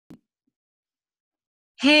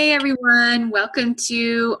Hey everyone, welcome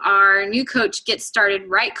to our new Coach Get Started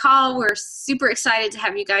Right call. We're super excited to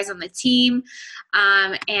have you guys on the team.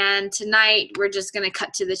 And tonight we're just going to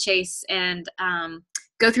cut to the chase and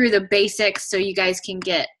go through the basics so you guys can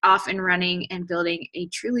get off and running and building a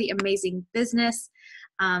truly amazing business.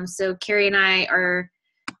 So Karri and I are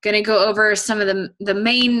going to go over some of the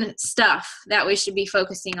main stuff that we should be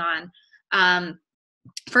focusing on.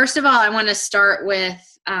 First of all, I want to start with,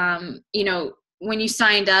 when you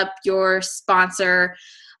signed up, your sponsor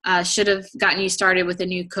should have gotten you started with a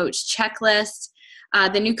new coach checklist.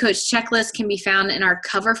 The new coach checklist can be found in our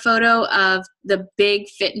cover photo of the big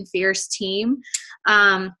Fit and Fierce team.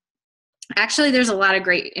 Actually, there's a lot of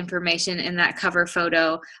great information in that cover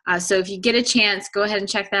photo. So if you get a chance, go ahead and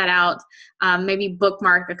check that out. Maybe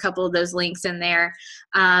bookmark a couple of those links in there.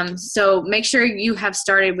 So make sure you have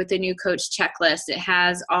started with the new coach checklist. It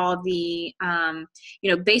has all the,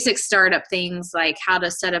 basic startup things like how to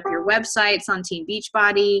set up your websites on Team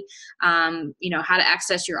Beachbody, how to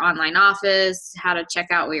access your online office, how to check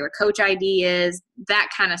out where your coach ID is, that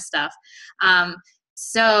kind of stuff.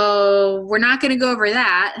 So we're not going to go over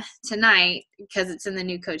that tonight because it's in the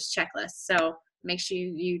new coach checklist. So make sure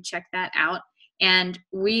you check that out. And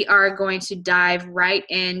we are going to dive right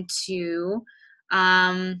into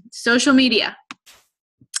social media.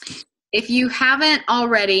 If you haven't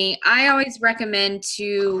already, I always recommend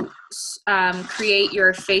to create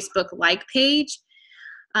your Facebook like page.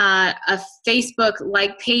 A Facebook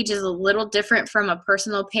like page is a little different from a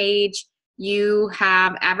personal page. You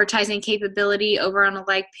have advertising capability over on a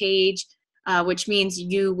like page, which means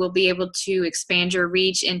you will be able to expand your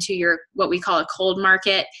reach into your what we call a cold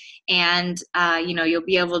market. And, you'll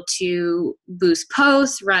be able to boost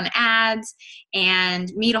posts, run ads,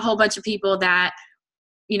 and meet a whole bunch of people that,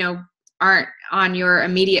 aren't on your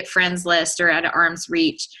immediate friends list or at arm's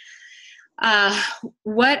reach.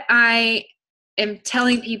 What I am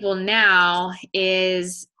telling people now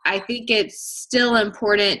is I think it's still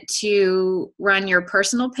important to run your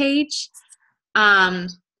personal page.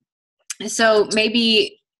 So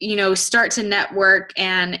maybe, start to network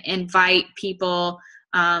and invite people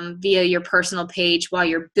via your personal page while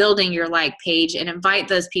you're building your like page, and invite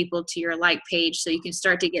those people to your like page so you can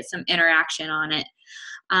start to get some interaction on it.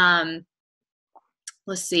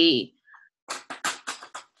 Let's see.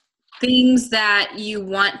 Things that you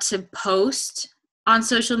want to post on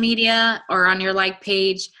social media or on your like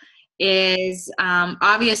page is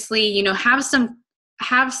obviously,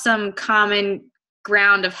 have some common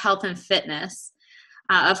ground of health and fitness.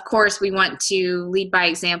 Of course, we want to lead by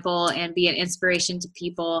example and be an inspiration to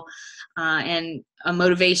people and a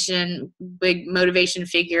big motivation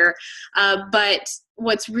figure. But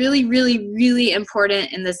what's really, really, really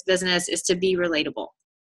important in this business is to be relatable.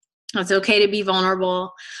 It's okay to be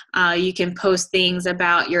vulnerable. You can post things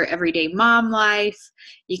about your everyday mom life.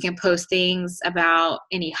 You can post things about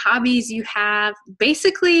any hobbies you have.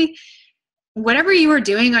 Basically, whatever you were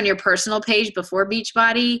doing on your personal page before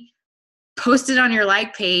Beachbody, post it on your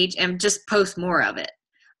like page and just post more of it.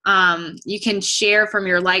 You can share from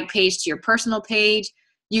your like page to your personal page.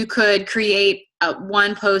 You could create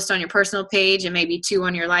one post on your personal page and maybe two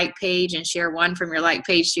on your like page, and share one from your like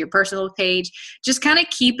page to your personal page. Just kind of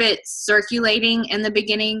keep it circulating in the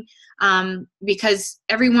beginning, because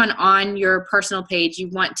everyone on your personal page, you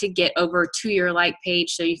want to get over to your like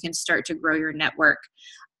page so you can start to grow your network.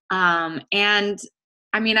 I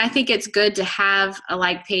think it's good to have a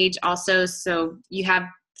like page also, so you have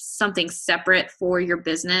something separate for your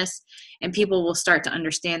business, and people will start to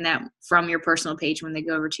understand that from your personal page when they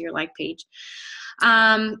go over to your like page.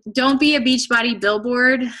 Don't be a Beachbody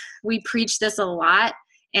billboard. We preach this a lot,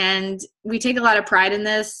 and we take a lot of pride in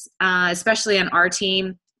this, especially on our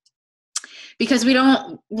team, because we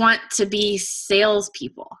don't want to be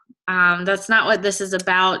salespeople. That's not what this is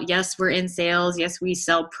about. Yes, we're in sales. Yes, we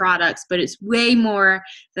sell products, but it's way more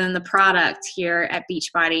than the product here at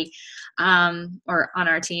Beachbody, or on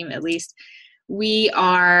our team at least. We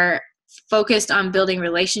are focused on building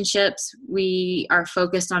relationships. We are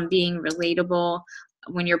focused on being relatable.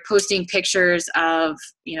 When you're posting pictures of,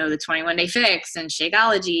 the 21-day fix and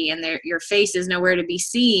Shakeology, and your face is nowhere to be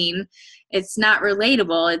seen, it's not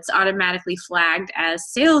relatable. It's automatically flagged as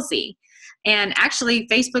salesy. And actually,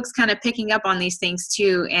 Facebook's kind of picking up on these things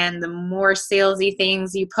too. And the more salesy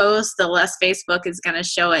things you post, the less Facebook is going to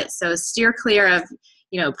show it. So steer clear of,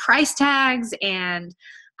 price tags and,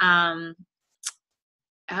 I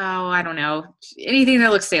don't know, anything that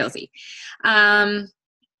looks salesy.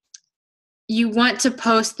 You want to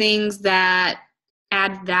post things that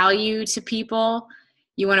add value to people.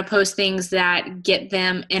 You want to post things that get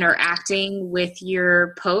them interacting with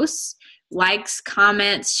your posts. likes,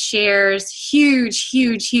 comments, shares,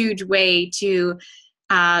 huge way to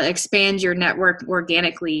expand your network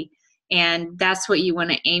organically. And that's what you want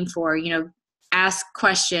to aim for. Ask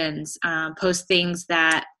questions, post things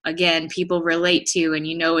that, again, people relate to, and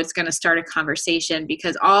it's going to start a conversation,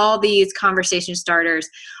 because all these conversation starters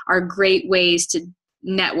are great ways to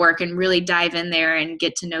network and really dive in there and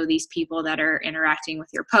get to know these people that are interacting with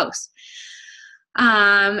your posts.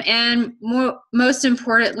 And most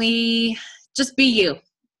importantly, just be you.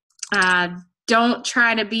 Don't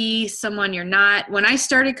try to be someone you're not. When I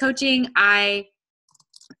started coaching, I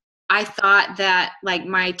thought that like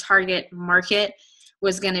my target market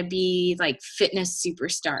was going to be like fitness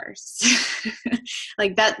superstars.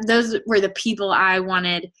 Like those were the people I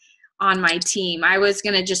wanted on my team. I was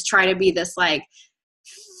going to just try to be this like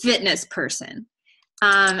fitness person.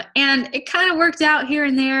 And it kind of worked out here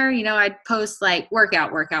and there. I'd post like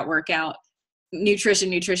workout,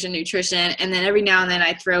 nutrition. And then every now and then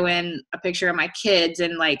I throw in a picture of my kids,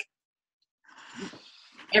 and like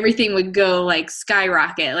everything would go like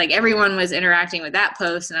skyrocket. Like everyone was interacting with that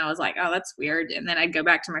post, and I was like, oh, that's weird. And then I'd go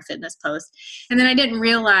back to my fitness post, and then I didn't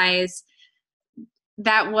realize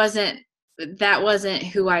that wasn't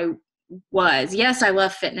who I was. Yes, I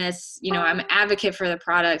love fitness. I'm an advocate for the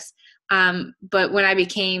products. But when I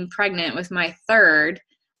became pregnant with my third,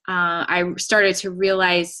 I started to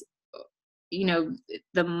realize,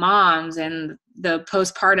 the moms and the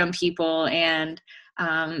postpartum people and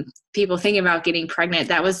people thinking about getting pregnant.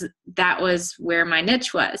 That was where my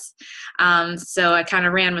niche was. So I kind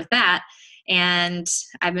of ran with that, and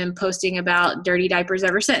I've been posting about dirty diapers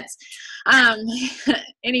ever since.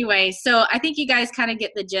 Anyway, so I think you guys kind of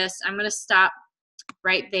get the gist. I'm going to stop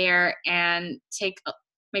right there and take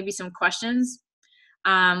maybe some questions.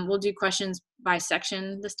 We'll do questions by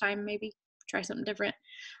section this time, maybe try something different.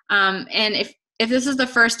 And if this is the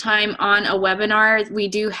first time on a webinar, we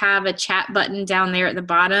do have a chat button down there at the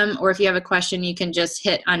bottom, or if you have a question, you can just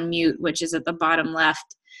hit unmute, which is at the bottom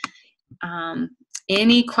left.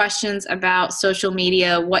 Any questions about social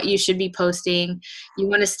media, what you should be posting? You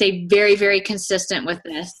want to stay very, very consistent with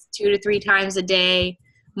this. 2 to 3 times a day,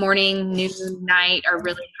 morning, noon, night are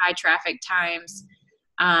really high traffic times.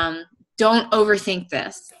 Don't overthink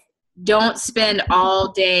this. Don't spend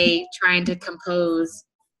all day trying to compose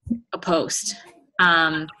a post.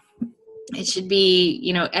 It should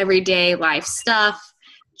be, everyday life stuff,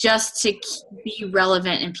 just to be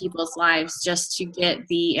relevant in people's lives, just to get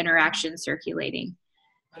the interaction circulating.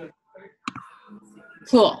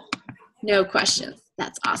 Cool. No questions.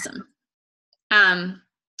 That's awesome.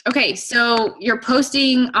 Okay, so you're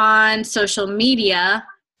posting on social media.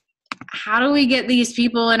 How do we get these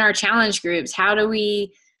people in our challenge groups? How do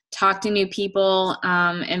we talk to new people,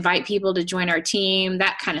 invite people to join our team,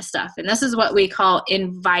 that kind of stuff? And this is what we call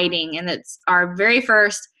inviting, and it's our very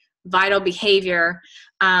first vital behavior,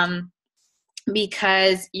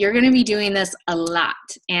 because you're going to be doing this a lot.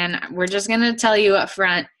 And we're just going to tell you up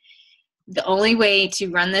front, the only way to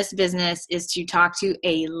run this business is to talk to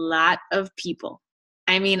a lot of people.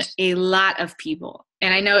 I mean, a lot of people.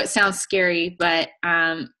 And I know it sounds scary, but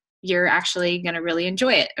you're actually going to really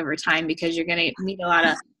enjoy it over time, because you're going to meet a lot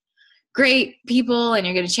of great people, and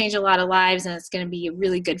you're going to change a lot of lives, and it's going to be a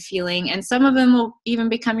really good feeling. And some of them will even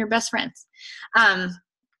become your best friends.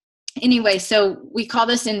 Anyway, so we call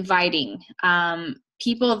this inviting.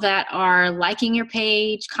 People that are liking your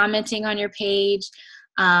page, commenting on your page,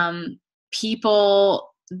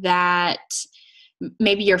 people that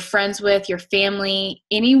maybe you're friends with, your family,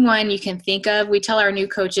 anyone you can think of. We tell our new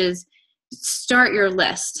coaches, start your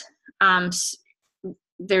list.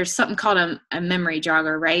 There's something called a memory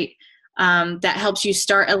jogger, right? That helps you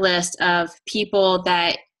start a list of people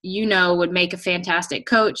that would make a fantastic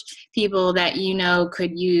coach, people that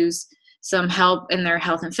could use some help in their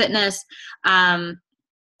health and fitness,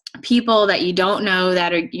 people that you don't know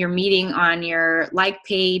that you're meeting on your like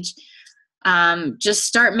page. Just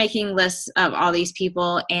start making lists of all these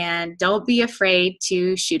people, and don't be afraid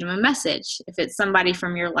to shoot them a message. If it's somebody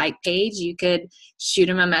from your like page, you could shoot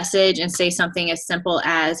them a message and say something as simple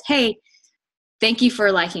as, hey, thank you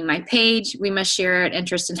for liking my page. We must share an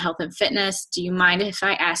interest in health and fitness. Do you mind if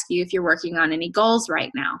I ask you if you're working on any goals right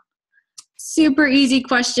now? Super easy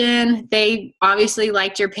question. They obviously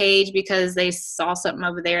liked your page because they saw something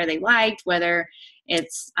over there they liked, whether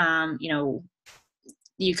it's,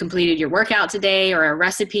 you completed your workout today or a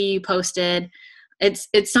recipe you posted. It's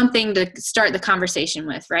something to start the conversation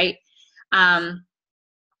with, right?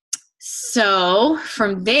 So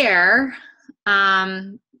from there,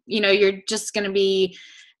 you're just going to be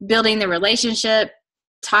building the relationship,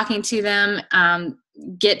 talking to them,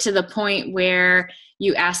 get to the point where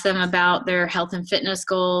you ask them about their health and fitness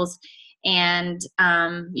goals, and,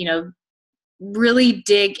 really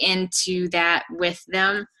dig into that with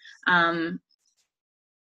them. Or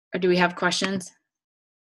do we have questions?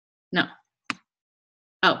 No.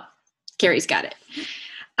 Oh, Carrie's got it.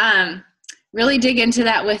 Really dig into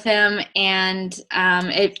that with them, and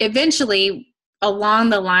eventually, along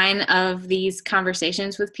the line of these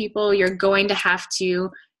conversations with people, you're going to have to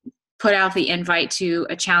put out the invite to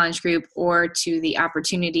a challenge group or to the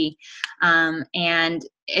opportunity. And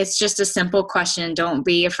it's just a simple question. Don't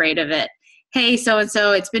be afraid of it. Hey,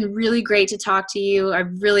 so-and-so, it's been really great to talk to you.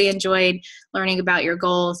 I've really enjoyed learning about your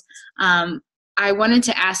goals. I wanted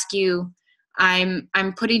to ask you, I'm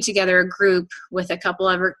putting together a group with a couple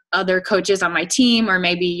of other coaches on my team, or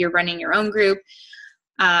maybe you're running your own group.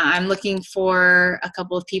 I'm looking for a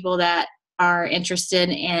couple of people that are interested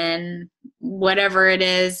in whatever it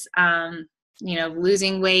is,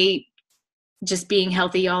 losing weight, just being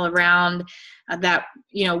healthy all around, that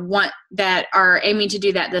are aiming to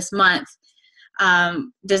do that this month.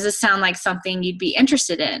 Does this sound like something you'd be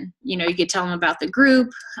interested in? You could tell them about the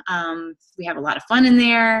group. We have a lot of fun in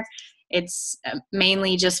there. It's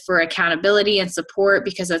mainly just for accountability and support,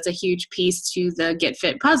 because that's a huge piece to the Get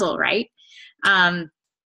Fit puzzle, right?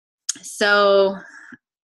 So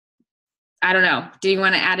I don't know. Do you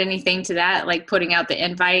want to add anything to that? Like putting out the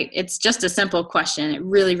invite? It's just a simple question. It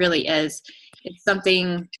really, really is. It's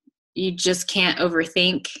something you just can't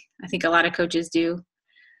overthink. I think a lot of coaches do.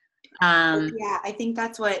 Yeah, I think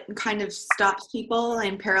that's what kind of stops people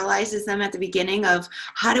and paralyzes them at the beginning of,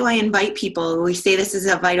 how do I invite people? We say this is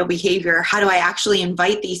a vital behavior. How do I actually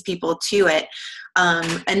invite these people to it?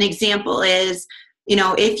 An example is,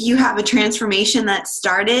 if you have a transformation that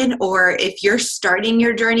started, or if you're starting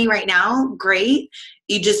your journey right now, great.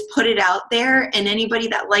 You just put it out there, and anybody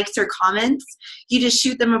that likes or comments, you just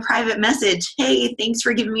shoot them a private message. Hey, thanks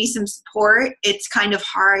for giving me some support. It's kind of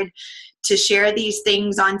hard to share these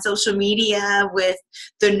things on social media, with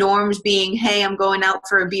the norms being, hey, I'm going out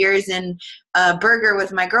for beers and a burger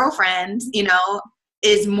with my girlfriend,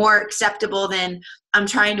 is more acceptable than I'm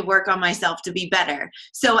trying to work on myself to be better.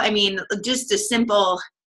 So, just a simple,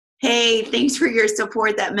 hey, thanks for your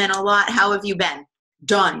support. That meant a lot. How have you been?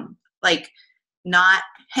 Done. Not,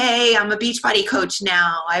 hey, I'm a Beachbody coach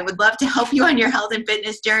now. I would love to help you on your health and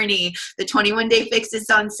fitness journey. The 21-day fix is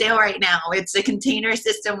on sale right now. It's a container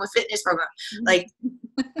system with fitness program.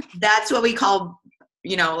 That's what we call,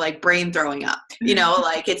 brain throwing up.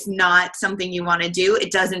 It's not something you want to do.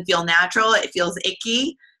 It doesn't feel natural. It feels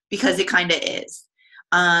icky, because it kind of is.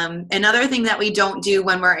 Another thing that we don't do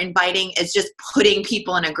when we're inviting is just putting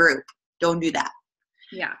people in a group. Don't do that.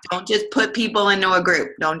 Yeah. Don't just put people into a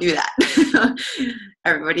group. Don't do that.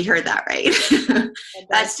 Everybody heard that, right?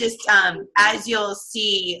 That's just, as you'll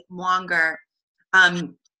see longer,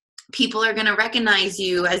 people are going to recognize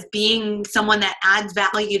you as being someone that adds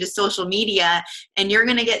value to social media, and you're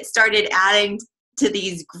going to get started adding to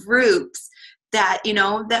these groups that,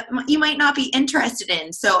 that you might not be interested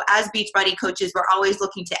in. So as Beachbody coaches, we're always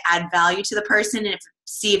looking to add value to the person and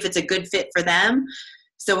see if it's a good fit for them.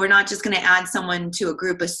 So we're not just going to add someone to a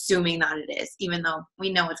group assuming that it is, even though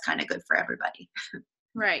we know it's kind of good for everybody.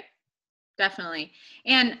 Right. Definitely.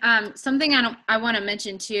 And something I want to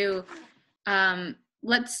mention too,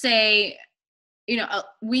 let's say,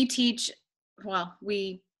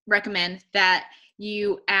 we recommend that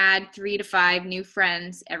you add 3 to 5 new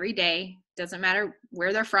friends every day. Doesn't matter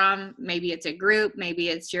where they're from. Maybe it's a group. Maybe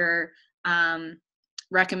it's your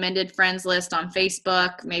recommended friends list on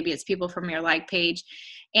Facebook. Maybe it's people from your like page.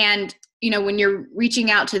 And, when you're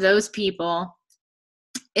reaching out to those people,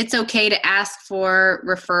 it's okay to ask for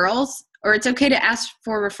referrals, or it's okay to ask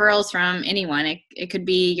for referrals from anyone. It could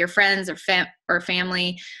be your friends or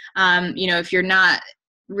family. If you're not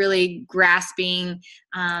really grasping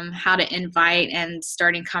how to invite and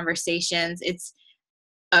starting conversations,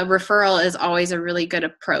 a referral is always a really good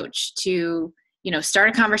approach to, start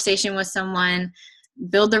a conversation with someone,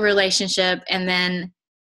 build the relationship, and then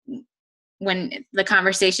when the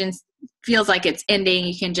conversation feels like it's ending,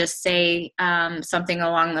 you can just say something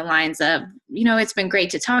along the lines of, it's been great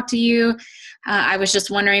to talk to you. I was just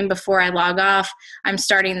wondering, before I log off, I'm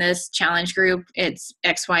starting this challenge group. It's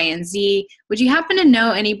X, Y, and Z. Would you happen to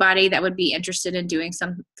know anybody that would be interested in doing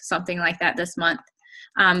something like that this month?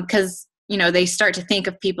 Because they start to think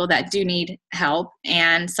of people that do need help,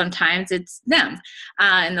 and sometimes it's them.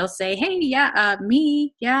 And they'll say, hey, yeah,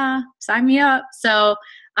 me, yeah, sign me up. So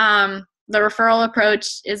the referral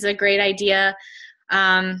approach is a great idea.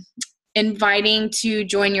 Inviting to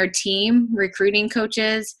join your team, recruiting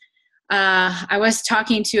coaches. I was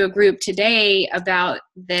talking to a group today about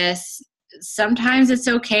this. sometimes it's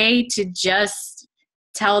okay to just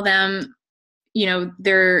tell them,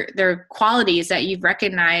 their qualities that you've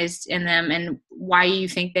recognized in them and why you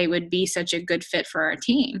think they would be such a good fit for our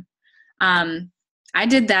team. I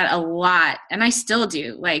did that a lot, and I still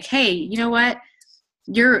do. Like, hey, you know what?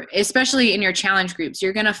 Especially in your challenge groups,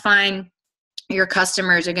 you're going to find your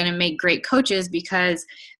customers are going to make great coaches because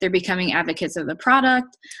they're becoming advocates of the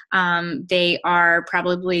product. They are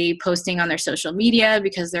probably posting on their social media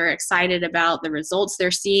because they're excited about the results they're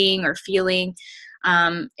seeing or feeling.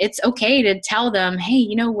 It's okay to tell them, hey,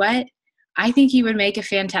 you know what? I think you would make a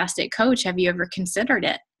fantastic coach. Have you ever considered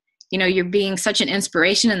it? You're being such an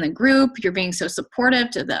inspiration in the group. You're being so supportive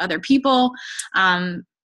to the other people.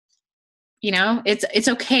 It's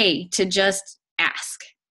okay to just ask.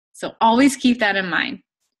 So always keep that in mind.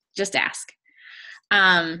 Just ask.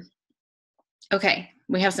 Okay,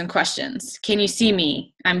 we have some questions. Can you see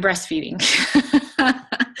me? I'm breastfeeding.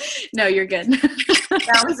 No, you're good.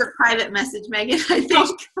 That was a private message, Megan, I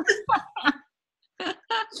think.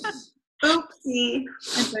 Oopsie.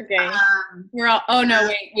 It's okay. We're all, oh no,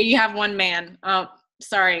 wait, we have one man. Oh,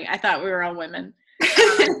 sorry. I thought we were all women.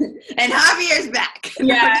 And Javier's back.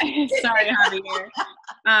 Yeah, sorry,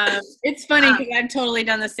 Javier. It's funny because I've totally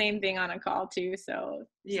done the same thing on a call too. So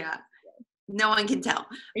yeah, no one can tell.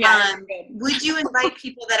 Yeah, would you invite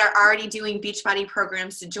people that are already doing Beachbody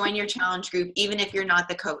programs to join your challenge group, even if you're not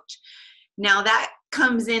the coach? Now that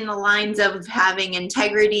comes in the lines of having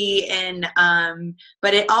integrity and,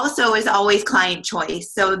 but it also is always client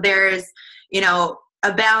choice. So there's,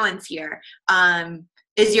 a balance here.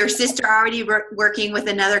 Is your sister already working with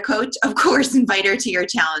another coach? Of course, invite her to your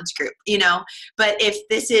challenge group, But if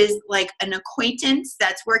this is like an acquaintance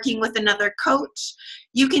that's working with another coach,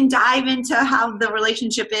 you can dive into how the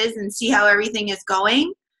relationship is and see how everything is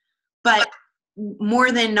going. But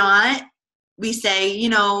more than not, we say,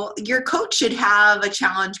 your coach should have a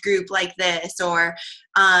challenge group like this or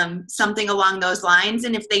something along those lines.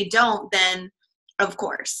 And if they don't, then of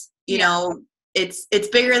course, it's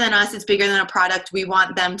bigger than us. It's bigger than a product. We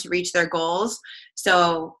want them to reach their goals.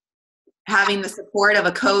 So having the support of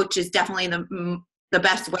a coach is definitely the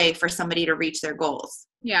best way for somebody to reach their goals.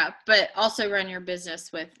 Yeah, but also run your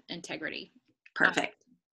business with integrity. Perfect.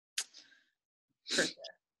 Perfect.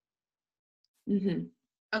 Mm-hmm.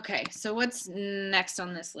 Okay, so what's next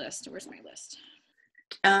on this list? Where's my list?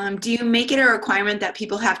 Do you make it a requirement that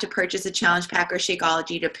people have to purchase a challenge pack or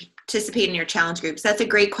Shakeology to participate in your challenge groups? That's a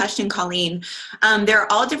great question, Colleen. There are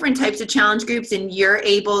all different types of challenge groups, and you're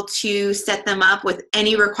able to set them up with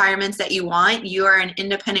any requirements that you want. You are an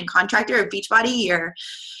independent contractor of Beachbody. You're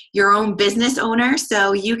your own business owner,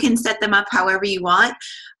 so you can set them up however you want.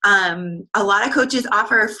 A lot of coaches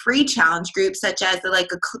offer a free challenge group, such as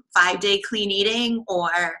like a 5-day clean eating or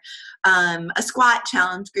a squat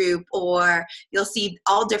challenge group, or you'll see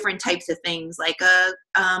all different types of things like a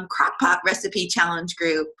crock pot recipe challenge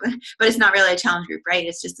group, but it's not really a challenge group, right?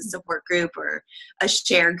 It's just a support group or a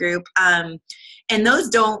share group. And those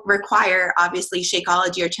don't require, obviously,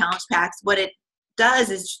 Shakeology or challenge packs. What it does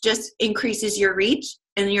is just increases your reach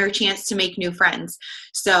and your chance to make new friends.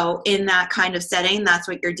 So in that kind of setting, that's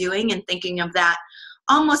what you're doing, and thinking of that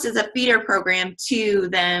almost as a feeder program to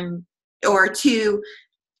them, or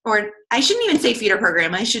I shouldn't even say feeder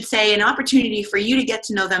program. I should say an opportunity for you to get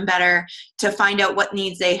to know them better, to find out what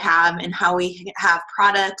needs they have and how we have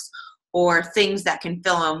products or things that can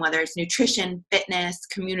fill them, whether it's nutrition, fitness,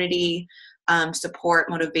 community, support,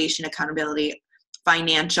 motivation, accountability,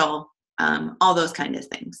 financial, all those kind of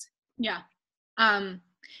things. Yeah.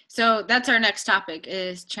 So that's our next topic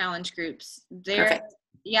is challenge groups. Perfect.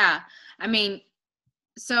 Yeah. I mean,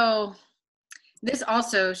 so this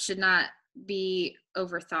also should not be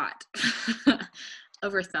overthought.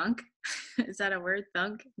 Overthunk? Is that a word?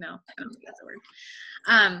 Thunk? No, I don't think that's a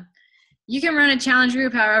word. You can run a challenge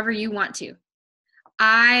group however you want to.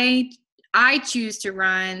 I choose to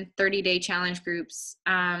run 30-day challenge groups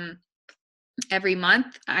every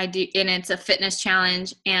month. I do, and it's a fitness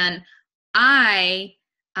challenge, and I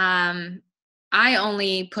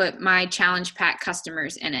only put my challenge pack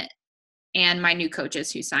customers in it and my new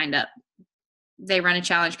coaches who signed up. They run a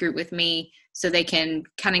challenge group with me so they can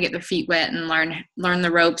kind of get their feet wet and learn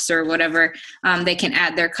the ropes or whatever. They can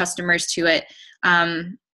add their customers to it.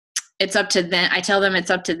 It's up to them. I tell them it's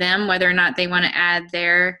up to them whether or not they want to add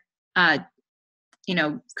their,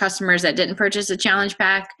 customers that didn't purchase a challenge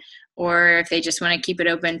pack, or if they just want to keep it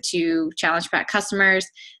open to challenge pack customers.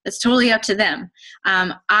 It's totally up to them.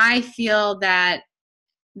 I feel that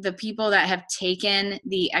the people that have taken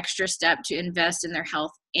the extra step to invest in their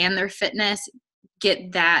health and their fitness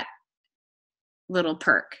get that little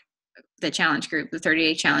perk. the challenge group, the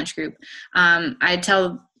 30-day challenge group. I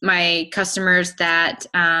tell my customers that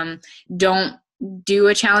don't do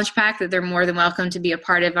a challenge pack, that they're more than welcome to be a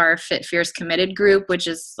part of our Fit Fierce Committed group, which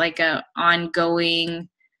is like a ongoing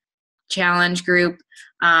challenge group.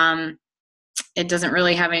 It doesn't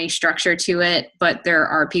really have any structure to it, but there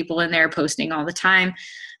are people in there posting all the time.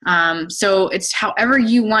 So it's however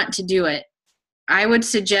you want to do it. I would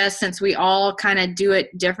suggest, since we all kind of do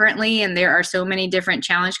it differently and there are so many different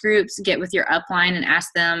challenge groups, get with your upline and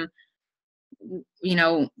ask them,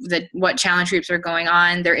 what challenge groups are going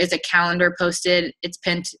on. There is a calendar posted. It's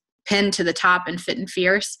pinned to the top in Fit and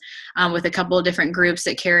Fierce with a couple of different groups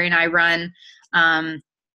that Karri and I run. I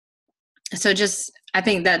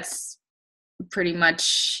think that's pretty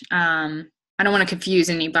much, I don't want to confuse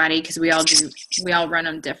anybody because we all run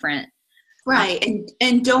them different. Right.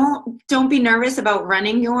 And don't be nervous about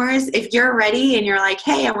running yours. If you're ready and you're like,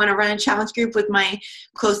 hey, I want to run a challenge group with my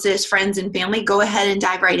closest friends and family, go ahead and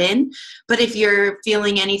dive right in. But if you're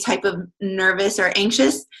feeling any type of nervous or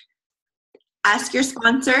anxious, ask your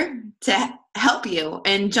sponsor to help you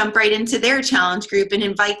and jump right into their challenge group and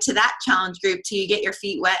invite to that challenge group till you get your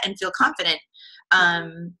feet wet and feel confident.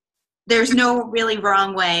 There's no really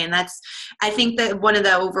wrong way. And I think that one of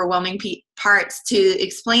the overwhelming parts to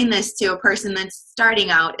explain this to a person that's starting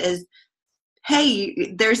out is,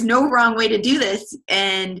 hey, there's no wrong way to do this.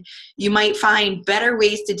 And you might find better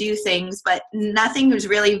ways to do things, but nothing is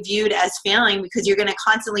really viewed as failing because you're going to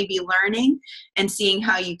constantly be learning and seeing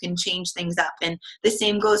how you can change things up. And the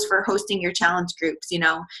same goes for hosting your challenge groups.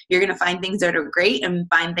 You're going to find things that are great and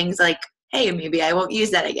find things like, hey, maybe I won't use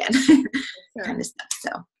that again. Sure. Kind of stuff. So.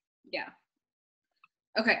 Yeah.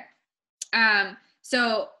 Okay.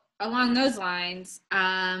 So along those lines,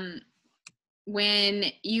 when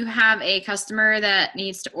you have a customer that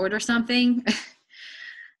needs to order something,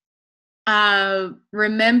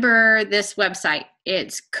 remember this website.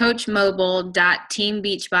 It's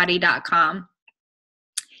coachmobile.teambeachbody.com.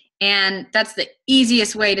 And that's the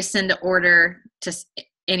easiest way to send an order to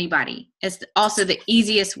anybody. It's also the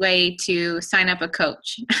easiest way to sign up a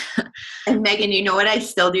coach. And Megan, you know what I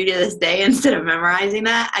still do to this day? Instead of memorizing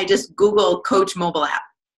that, I just Google Coach mobile app.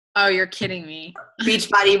 Oh, you're kidding me.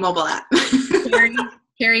 Beachbody mobile app.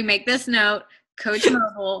 Karri, make this note. Coach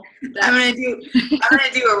Mobile. I'm gonna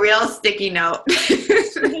do a real sticky note.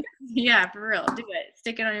 Yeah, for real. Do it.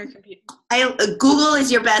 Stick it on your computer. Google is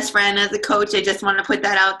your best friend as a coach. I just want to put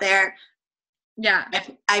that out there. Yeah.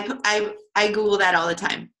 I Google that all the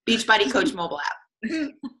time. Beachbody Coach mobile app.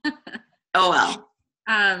 Oh well.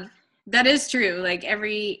 That is true. Like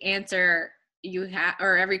every answer you have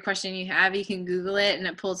or every question you have, you can Google it and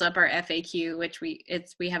it pulls up our FAQ, which we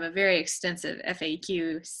have a very extensive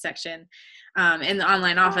FAQ section in the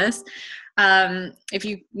online office. If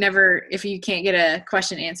you can't get a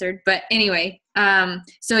question answered. But anyway,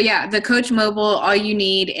 so yeah, the Coach Mobile, all you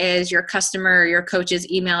need is your customer, your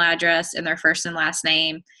coach's email address and their first and last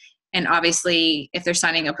name. And obviously if they're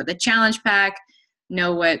signing up with a challenge pack,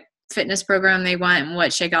 know what fitness program they want and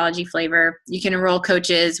what Shakeology flavor. You can enroll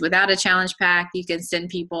coaches without a challenge pack. You can send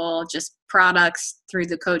people just products through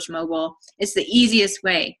the Coach Mobile. It's the easiest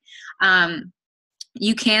way.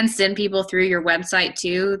 You can send people through your website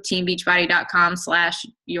too,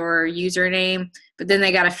 teambeachbody.com/your username, but then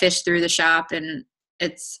they got to fish through the shop and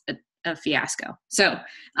it's a fiasco. So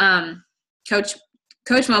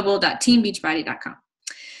coachmobile.teambeachbody.com.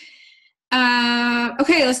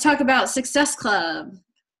 Okay, let's talk about Success Club.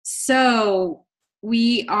 So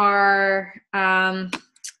we are, let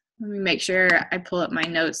me make sure I pull up my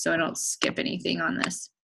notes so I don't skip anything on this.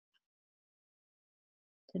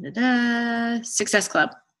 Success Club.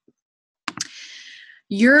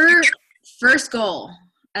 Your first goal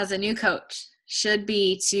as a new coach should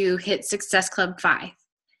be to hit Success Club 5.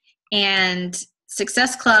 And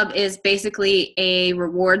Success Club is basically a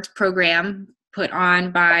rewards program put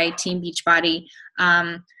on by Team Beachbody.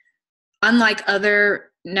 Unlike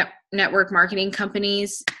other network marketing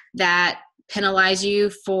companies that penalize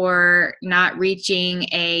you for not reaching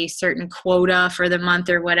a certain quota for the month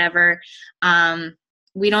or whatever,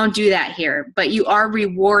 we don't do that here. But you are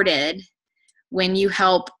rewarded when you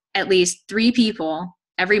help at least 3 people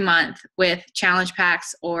every month with challenge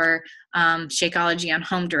packs or Shakeology on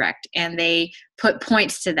Home Direct, and they put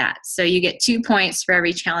points to that. So you get 2 points for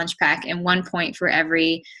every challenge pack and 1 point for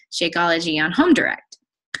every Shakeology on Home Direct.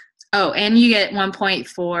 Oh, and you get 1 point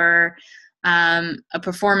for a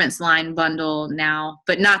performance line bundle now,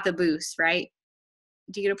 but not the boost, right?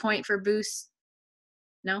 Do you get a point for boost?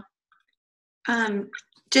 No?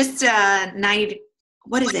 Just 90,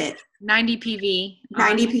 what is it? 90 PV.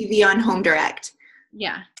 90 PV on Home Direct.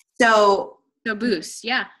 Yeah. So boost,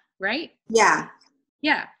 yeah. right? Yeah.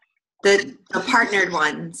 Yeah. The partnered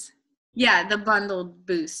ones. Yeah, the bundled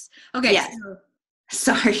boosts. Okay. Yes.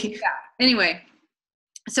 Sorry. Yeah. Anyway,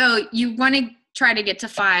 so you want to try to get to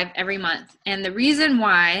 5 every month. And the reason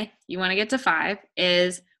why you want to get to 5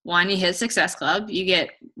 is, 1, you hit Success Club, you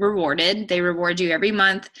get rewarded. They reward you every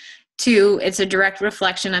month. 2, it's a direct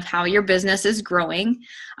reflection of how your business is growing.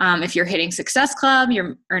 If you're hitting Success Club,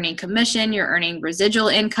 you're earning commission, you're earning residual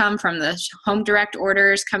income from the home direct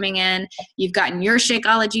orders coming in. You've gotten your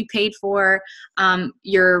Shakeology paid for.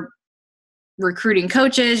 You're recruiting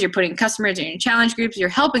coaches, you're putting customers in your challenge groups, you're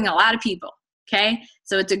helping a lot of people. Okay.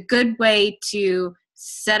 So it's a good way to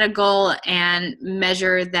set a goal and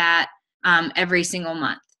measure that every single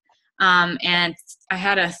month. And I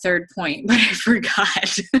had a third point, but I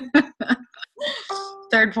forgot.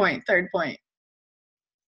 Third point.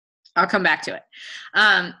 I'll come back to it.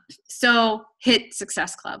 So hit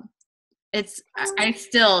Success Club. I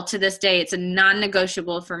still, to this day, it's a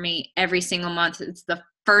non-negotiable for me every single month. It's the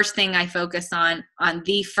first thing I focus on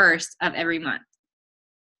the first of every month.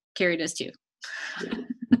 Karri does too.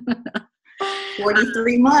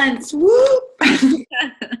 43 months. Woo!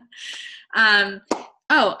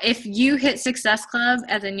 If you hit Success Club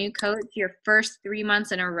as a new coach, your first 3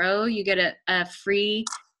 months in a row, you get a free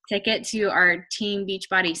ticket to our Team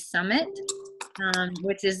Beachbody Summit,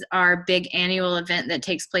 which is our big annual event that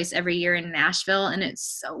takes place every year in Nashville. And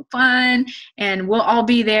it's so fun. And we'll all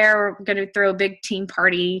be there. We're going to throw a big team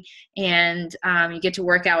party. And you get to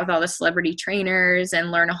work out with all the celebrity trainers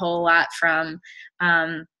and learn a whole lot from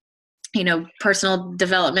personal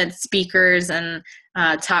development speakers and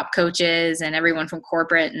top coaches and everyone from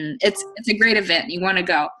corporate. And it's a great event. You want to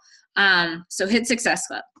go. So hit Success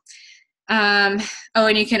Club. And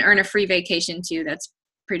you can earn a free vacation too. That's a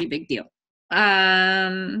pretty big deal.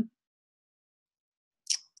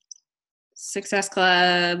 Success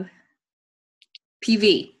Club,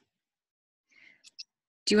 PV.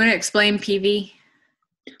 Do you want to explain PV?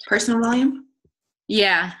 Personal volume?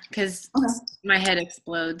 Yeah, because my head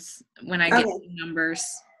explodes when I get numbers.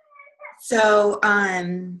 So, are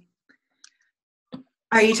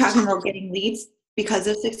you talking about getting leads because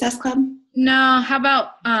of Success Club? No, how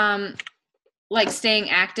about staying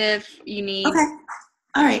active? You need. Okay.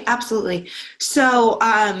 All right, absolutely. So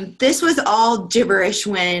this was all gibberish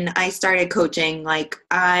when I started coaching. Like,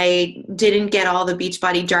 I didn't get all the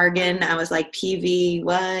Beachbody jargon. I was like, PV,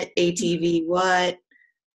 what? ATV, what?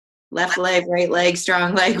 Left leg, right leg,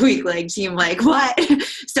 strong leg, weak leg, team leg, what?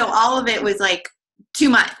 So all of it was like too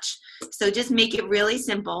much. So just make it really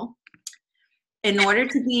simple. In order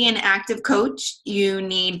to be an active coach, you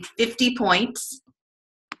need 50 points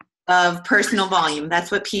of personal volume. That's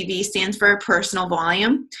what PV stands for, personal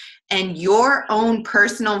volume. And your own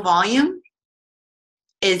personal volume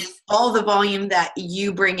is all the volume that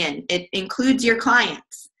you bring in. It includes your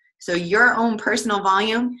clients. So your own personal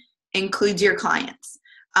volume includes your clients.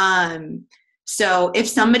 So if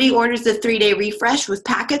somebody orders a 3-day refresh with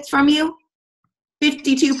packets from you,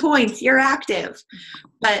 52 points, you're active.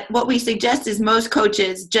 But what we suggest is most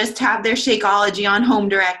coaches just have their Shakeology on home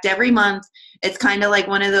direct every month. It's kind of like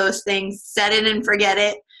one of those things, set it and forget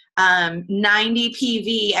it. 90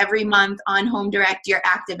 PV every month on home direct, you're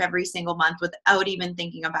active every single month without even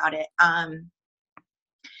thinking about it.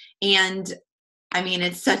 And I mean,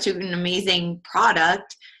 it's such an amazing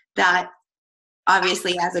product that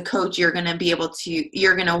obviously as a coach, you're going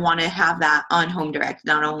to want to have that on home direct,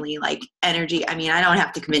 not only like energy. I mean, I don't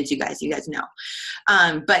have to convince you guys know.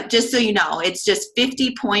 But just so you know, it's just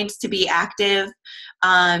 50 points to be active.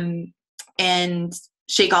 And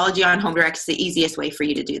Shakeology on home direct is the easiest way for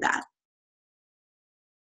you to do that.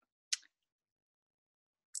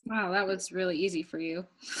 Wow, that was really easy for you.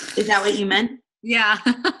 Is that what you meant? Yeah.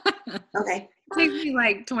 Okay. It takes me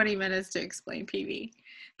like 20 minutes to explain PV.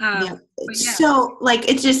 Yeah. So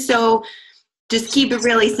just keep it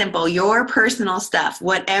really simple. Your personal stuff,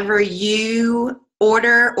 whatever you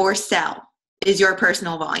order or sell, is your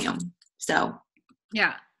personal volume. So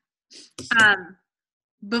yeah.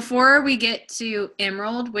 Before we get to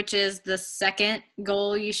Emerald, which is the second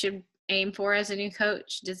goal you should aim for as a new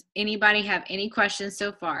coach, does anybody have any questions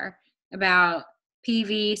so far about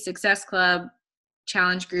PV, Success Club,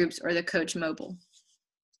 challenge groups, or the Coach Mobile?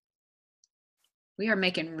 We are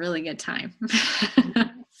making really good time.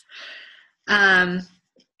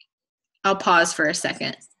 I'll pause for a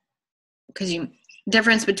second because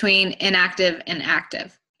difference between inactive and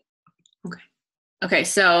active. Okay,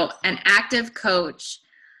 so an active coach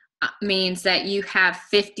means that you have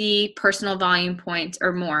 50 personal volume points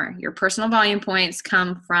or more. Your personal volume points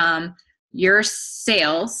come from your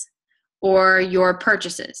sales or your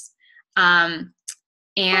purchases.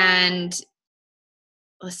 And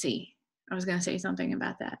let's see, I was going to say something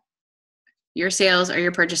about that. Your sales or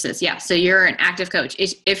your purchases. Yeah. So you're an active coach.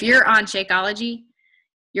 If you're on Shakeology,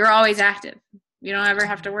 you're always active. You don't ever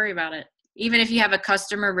have to worry about it. Even if you have a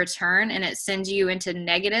customer return and it sends you into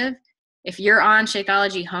negative, if you're on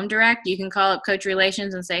Shakeology Home Direct, you can call up Coach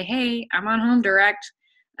Relations and say, hey, I'm on Home Direct.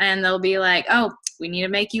 And they'll be like, oh, we need to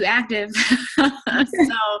make you active. So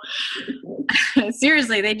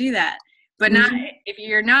seriously, they do that. But not if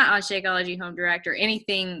you're not on Shakeology Home Direct or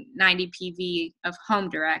anything 90 PV of Home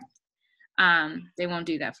Direct, they won't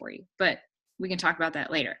do that for you. But we can talk about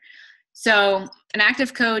that later. So an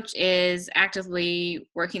active coach is actively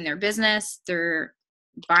working their business. They're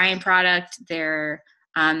buying product. They're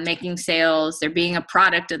making sales. They're being a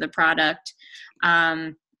product of the product.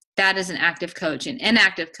 That is an active coach. An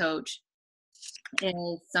inactive coach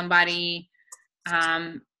is somebody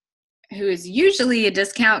who is usually a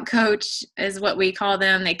discount coach, is what we call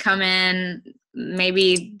them. They come in,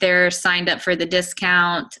 maybe they're signed up for the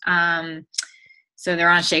discount. So they're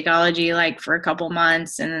on Shakeology like for a couple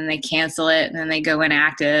months, and then they cancel it, and then they go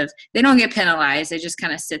inactive. They don't get penalized. They just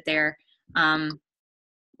kind of sit there.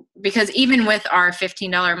 Because even with our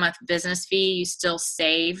 $15 a month business fee, you still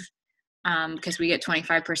save because we get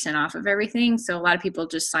 25% off of everything. So a lot of people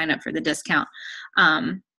just sign up for the discount.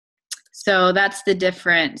 So that's the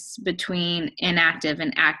difference between inactive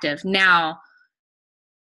and active. Now,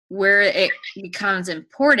 where it becomes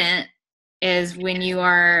important is when you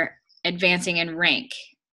are advancing in rank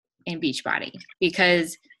in Beachbody,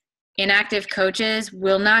 because inactive coaches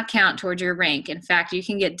will not count towards your rank. In fact, you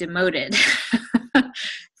can get demoted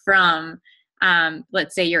from,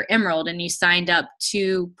 let's say you're Emerald and you signed up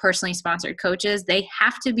 2 personally sponsored coaches. They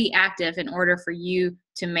have to be active in order for you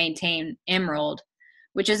to maintain Emerald,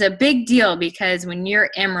 which is a big deal, because when you're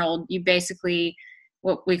Emerald, you basically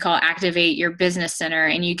what we call activate your business center,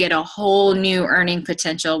 and you get a whole new earning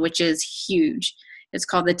potential, which is huge. It's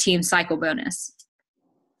called the team cycle bonus.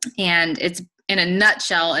 And it's, in a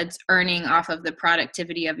nutshell, it's earning off of the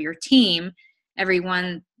productivity of your team,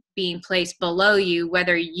 everyone being placed below you,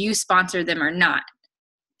 whether you sponsor them or not.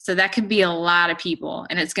 So that could be a lot of people,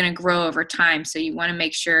 and it's going to grow over time. So you want to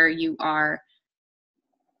make sure you are,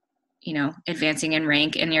 advancing in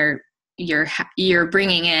rank, and you're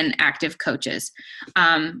bringing in active coaches.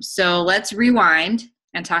 So let's rewind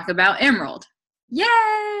and talk about Emerald.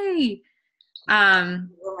 Yay! My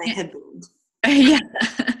headband. Yeah,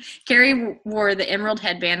 Karri wore the Emerald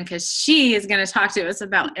headband because she is going to talk to us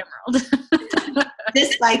about Emerald.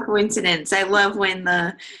 Just by coincidence. I love when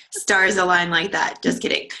the stars align like that. Just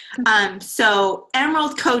kidding. So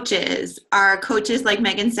Emerald coaches are coaches, like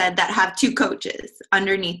Megan said, that have 2 coaches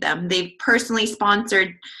underneath them. They've personally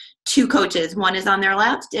sponsored 2 coaches. One is on their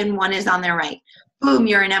left and one is on their right. Boom,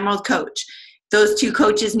 you're an Emerald coach. Those 2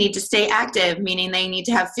 coaches need to stay active, meaning they need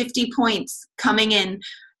to have 50 points coming in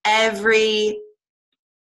every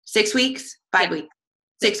 6 weeks, 5 weeks,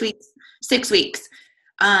 6 weeks, 6 weeks.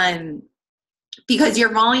 Because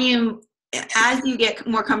your volume, as you get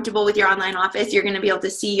more comfortable with your online office, you're going to be able to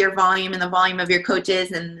see your volume and the volume of your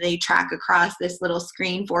coaches, and they track across this little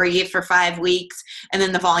screen for you for 5 weeks, and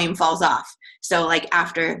then the volume falls off. So like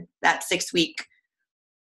after that 6 week,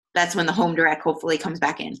 that's when the Home Direct hopefully comes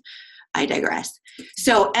back in. I digress.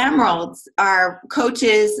 So Emeralds are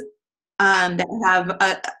coaches that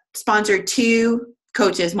have sponsored 2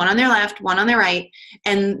 coaches, one on their left, one on their right.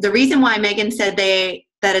 And the reason why Megan said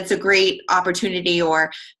that it's a great opportunity,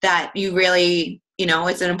 or that you really,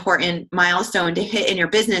 it's an important milestone to hit in your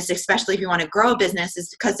business, especially if you want to grow a business, is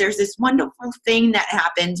because there's this wonderful thing that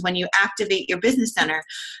happens when you activate your business center.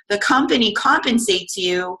 The company compensates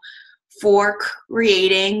you for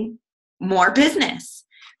creating more business.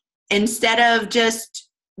 Instead of just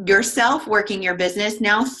yourself working your business,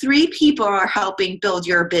 now 3 people are helping build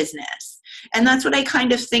your business. And that's what I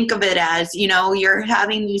kind of think of it as. You're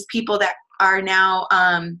having these people that are now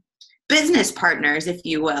business partners, if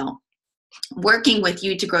you will, working with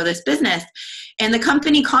you to grow this business. And the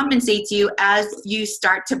company compensates you as you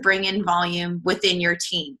start to bring in volume within your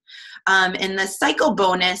team. And the cycle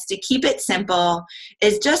bonus, to keep it simple,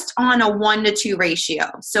 is just on a 1-to-2 ratio.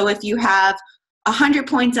 So if you have 100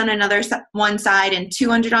 points on one side and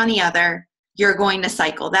 200 on the other, you're going to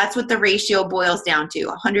cycle. That's what the ratio boils down to,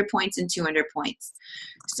 100 points and 200 points.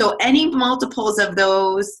 So any multiples of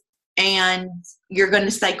those, and you're going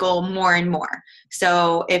to cycle more and more.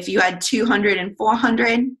 So if you had 200 and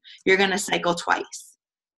 400, you're going to cycle twice.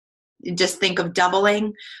 just think of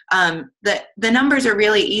doubling. The numbers are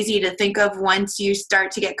really easy to think of once you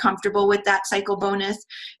start to get comfortable with that cycle bonus.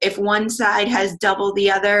 If one side has double the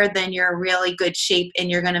other, then you're in really good shape and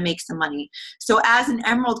you're going to make some money. So as an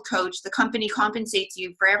Emerald coach, the company compensates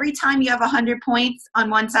you for every time you have 100 points on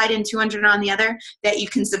one side and 200 on the other that you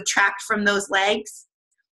can subtract from those legs.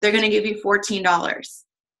 They're going to give you $14.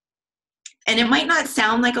 And it might not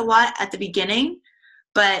sound like a lot at the beginning,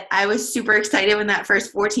 but I was super excited when that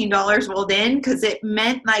first $14 rolled in, because it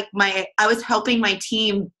meant like I was helping my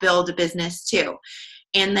team build a business too.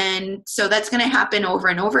 And then, so that's going to happen over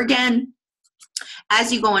and over again.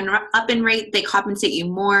 As you go up in rate, they compensate you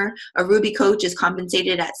more. A Ruby coach is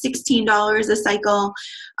compensated at $16 a cycle.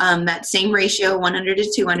 That same ratio, 100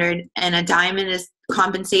 to 200. And a diamond is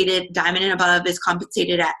compensated, diamond and above is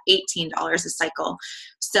compensated at $18 a cycle.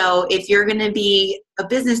 So if you're going to be a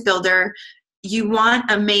business builder, you want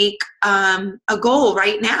to make a goal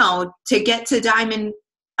right now to get to diamond,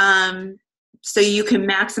 so you can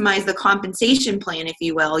maximize the compensation plan, if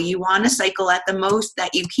you will. You want to cycle at the most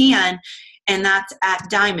that you can, and that's at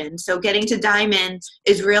diamond. So getting to diamond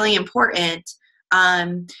is really important.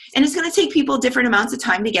 And it's going to take people different amounts of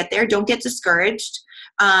time to get there. Don't get discouraged.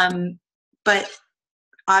 But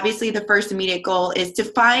obviously the first immediate goal is to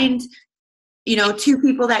find, two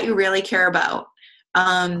people that you really care about.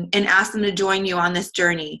 And ask them to join you on this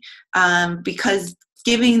journey, because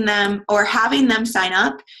giving them or having them sign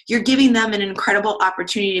up, you're giving them an incredible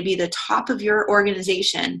opportunity to be the top of your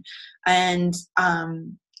organization. And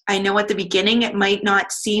I know at the beginning it might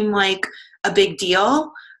not seem like a big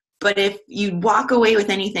deal, but if you walk away with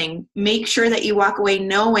anything, make sure that you walk away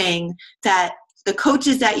knowing that the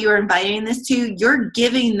coaches that you're inviting this to, you're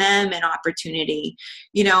giving them an opportunity.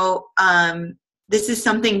 This is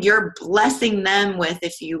something you're blessing them with,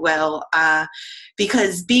 if you will,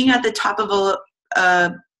 because being at the top of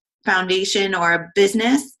a foundation or a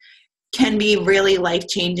business can be really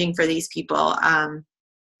life-changing for these people.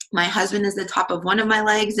 My husband is the top of one of my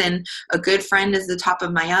legs, and a good friend is the top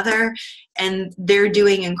of my other, and they're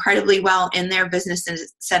doing incredibly well in their business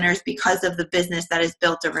centers because of the business that is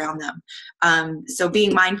built around them. So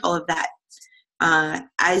being mindful of that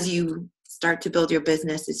as you start to build your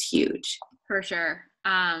business is huge. For sure.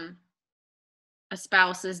 A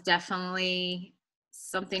spouse is definitely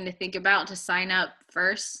something to think about to sign up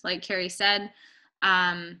first, like Karri said.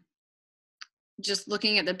 Just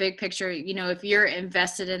looking at the big picture, if you're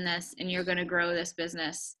invested in this and you're going to grow this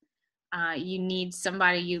business, you need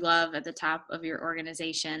somebody you love at the top of your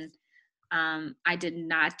organization. I did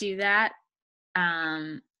not do that.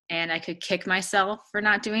 And I could kick myself for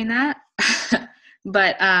not doing that.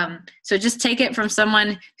 But so just take it from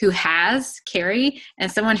someone who has, Karri,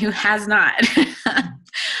 and someone who has not.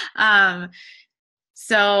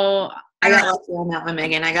 So I got lucky on that one,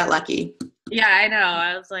 Megan. I got lucky. Yeah, I know.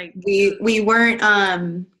 I was like, we weren't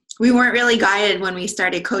really guided when we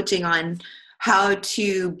started coaching on how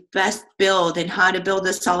to best build and how to build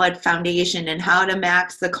a solid foundation and how to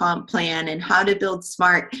max the comp plan and how to build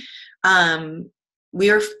smart. We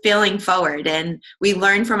were failing forward, and we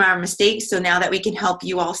learned from our mistakes. So now that we can help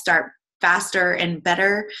you all start faster and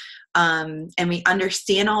better, and we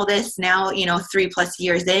understand all this now, 3+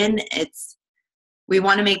 years in, we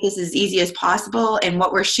want to make this as easy as possible. And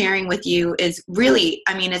what we're sharing with you is really,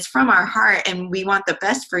 it's from our heart, and we want the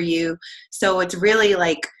best for you. So it's really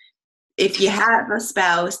like, if you have a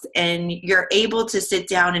spouse and you're able to sit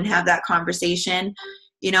down and have that conversation,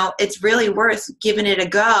 it's really worth giving it a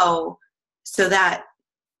go, so that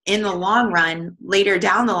in the long run, later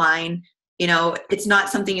down the line, it's not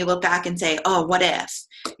something you look back and say, oh, what if?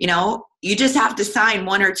 You just have to sign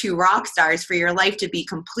 1 or 2 rock stars for your life to be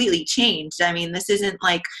completely changed. This isn't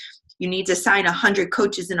like you need to sign 100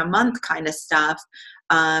 coaches in a month kind of stuff.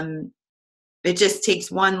 It just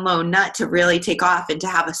takes one lone nut to really take off, and to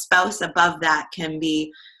have a spouse above that can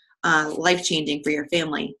be life-changing for your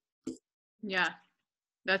family. Yeah,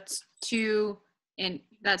 that's 2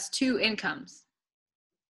 incomes.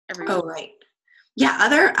 Oh, right. Yeah.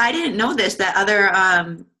 I didn't know this, that other,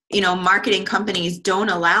 marketing companies don't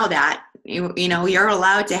allow that. You're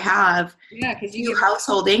allowed to have 2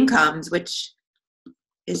 household incomes, which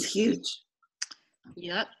is huge.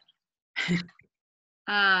 Yep.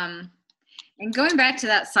 And going back to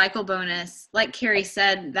that cycle bonus, like Karri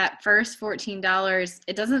said, that first $14,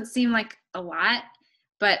 it doesn't seem like a lot,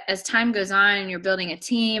 but as time goes on and you're building a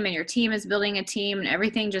team and your team is building a team and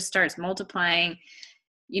everything just starts multiplying,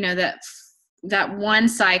 that one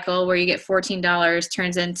cycle where you get $14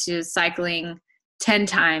 turns into cycling 10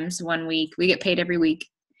 times 1 week. We get paid every week.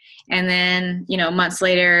 And then, months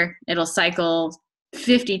later, it'll cycle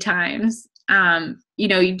 50 times.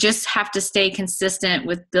 You just have to stay consistent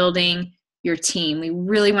with building your team. We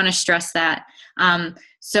really want to stress that.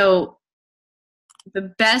 So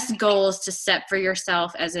the best goals to set for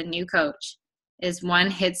yourself as a new coach is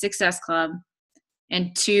 1, hit Success Club,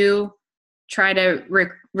 and 2, try to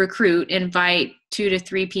invite 2 to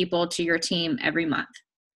 3 people to your team every month.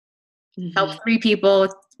 Mm-hmm. Help 3 people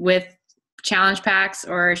with challenge packs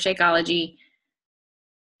or Shakeology.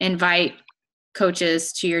 Invite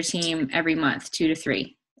coaches to your team every month, 2 to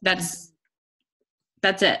 3. That's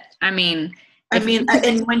it.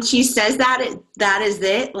 And when she says that, that is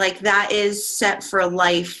it. Like, that is set for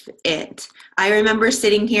life. I remember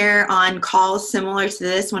sitting here on calls similar to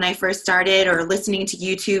this when I first started, or listening to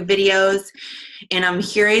YouTube videos, and I'm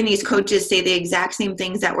hearing these coaches say the exact same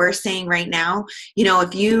things that we're saying right now.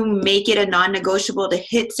 If you make it a non-negotiable to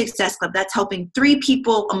hit Success Club, that's helping 3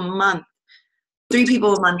 people a month. 3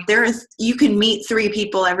 people a month. You can meet 3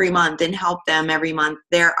 people every month and help them every month.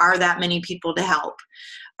 There are that many people to help.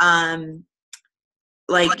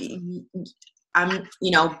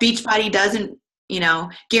 Beachbody doesn't,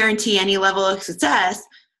 guarantee any level of success,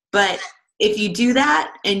 but if you do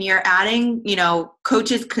that and you're adding,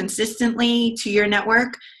 coaches consistently to your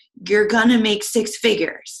network, you're gonna make 6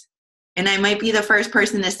 figures. And I might be the first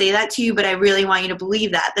person to say that to you, but I really want you to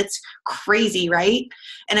believe that. That's crazy, right?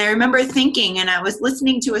 And I remember thinking, and I was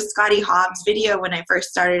listening to a Scotty Hobbs video when I first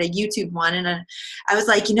started a YouTube one, and I was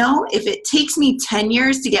like, if it takes me 10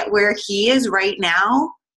 years to get where he is right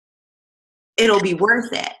now, it'll be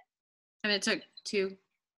worth it. And it took 2.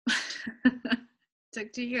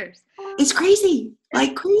 Took 2 years. It's crazy,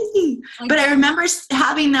 crazy. But I remember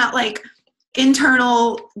having that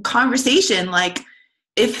internal conversation,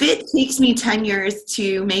 if it takes me 10 years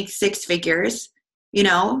to make 6 figures,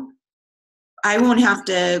 I won't have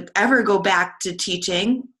to ever go back to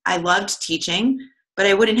teaching. I loved teaching, but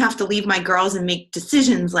I wouldn't have to leave my girls and make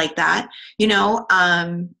decisions like that.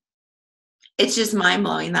 It's just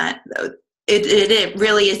mind-blowing that it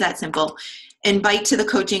really is that simple. Invite to the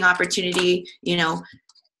coaching opportunity, 2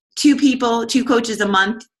 coaches a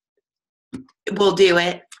month will do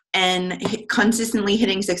it. And consistently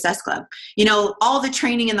hitting Success Club. All the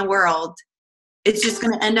training in the world, it's just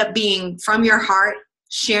going to end up being from your heart,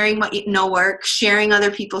 sharing what you know works, sharing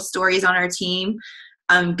other people's stories on our team,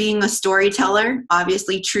 being a storyteller,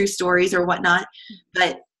 obviously true stories or whatnot.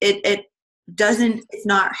 But it's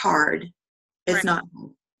not hard. It's not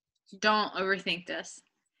hard. Don't overthink this.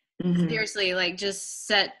 Mm-hmm. Seriously, just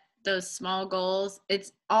set those small goals.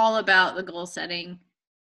 It's all about the goal setting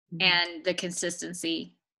and the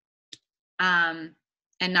consistency. And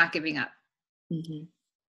not giving up.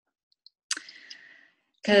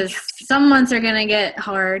 Because some months are going to get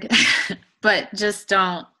hard, but just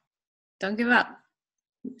don't give up.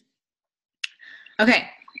 Okay.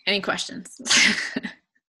 Any questions?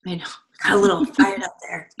 I know. Got a little fired up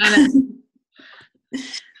there. I know.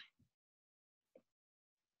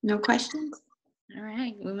 No questions? All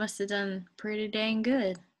right. We must have done pretty dang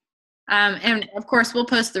good. And of course, we'll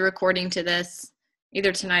post the recording to this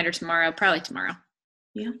either tonight or tomorrow, probably tomorrow.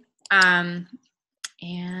 Yeah. And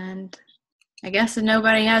I guess if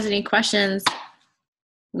nobody has any questions,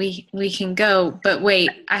 we can go. But wait,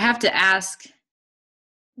 I have to ask.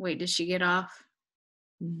 Wait, did she get off?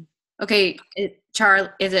 Okay,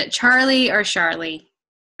 is it Charlie or Charlie?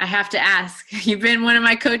 I have to ask. You've been one of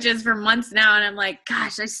my coaches for months now, and I'm like,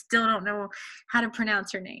 gosh, I still don't know how to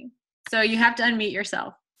pronounce her name. So you have to unmute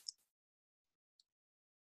yourself.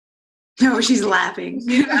 No, she's laughing.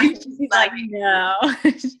 She's like, no.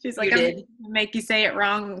 She's like, I'm going to make you say it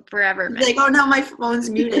wrong forever. She's like, oh no, my phone's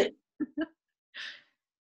muted.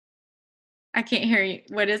 I can't hear you.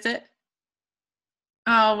 What is it?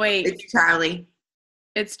 Oh, wait. It's Charlie.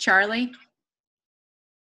 It's Charlie?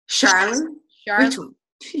 Charlie? Charlie?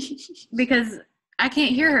 Because I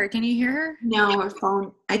can't hear her. Can you hear her? No, her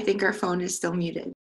phone. I think her phone is still muted.